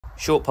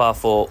Short par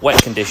 4,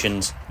 wet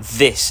conditions.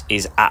 This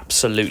is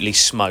absolutely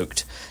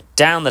smoked.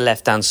 Down the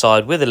left-hand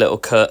side with a little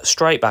cut,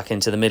 straight back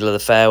into the middle of the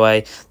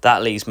fairway.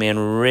 That leaves me in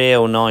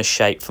real nice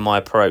shape for my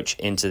approach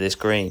into this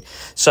green.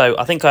 So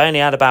I think I only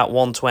had about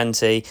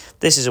 120.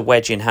 This is a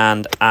wedge in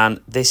hand,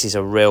 and this is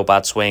a real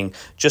bad swing.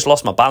 Just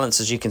lost my balance,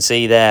 as you can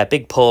see there.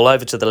 Big pull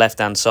over to the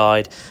left-hand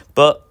side,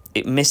 but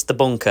it missed the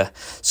bunker.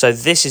 So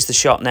this is the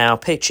shot now,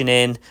 pitching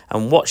in,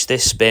 and watch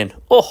this spin.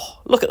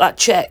 Oh, look at that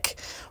check.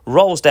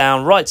 Rolls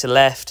down right to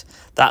left.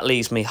 That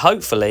leaves me,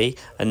 hopefully,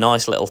 a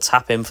nice little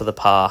tap in for the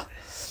par.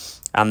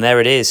 And there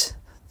it is.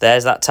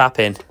 There's that tap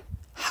in.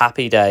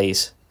 Happy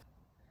days.